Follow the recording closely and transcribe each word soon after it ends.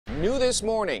New this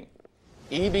morning,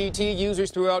 EBT users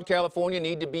throughout California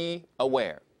need to be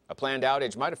aware. A planned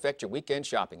outage might affect your weekend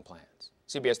shopping plans.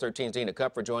 CBS 13's Dina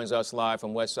Kupfer joins us live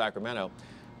from West Sacramento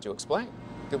to explain.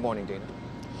 Good morning, Dina.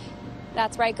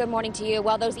 That's right. Good morning to you.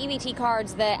 Well, those EBT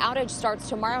cards, the outage starts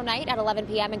tomorrow night at 11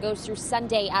 p.m. and goes through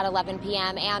Sunday at 11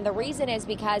 p.m. And the reason is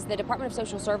because the Department of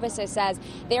Social Services says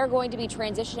they're going to be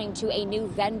transitioning to a new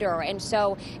vendor. And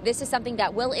so this is something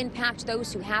that will impact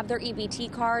those who have their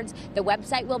EBT cards. The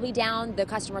website will be down. The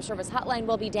customer service hotline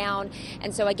will be down.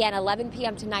 And so, again, 11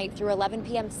 p.m. tonight through 11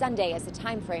 p.m. Sunday is the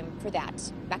time frame for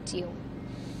that. Back to you.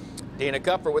 Dina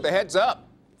Kupfer with a heads up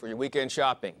for your weekend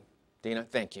shopping. Dina,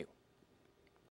 thank you.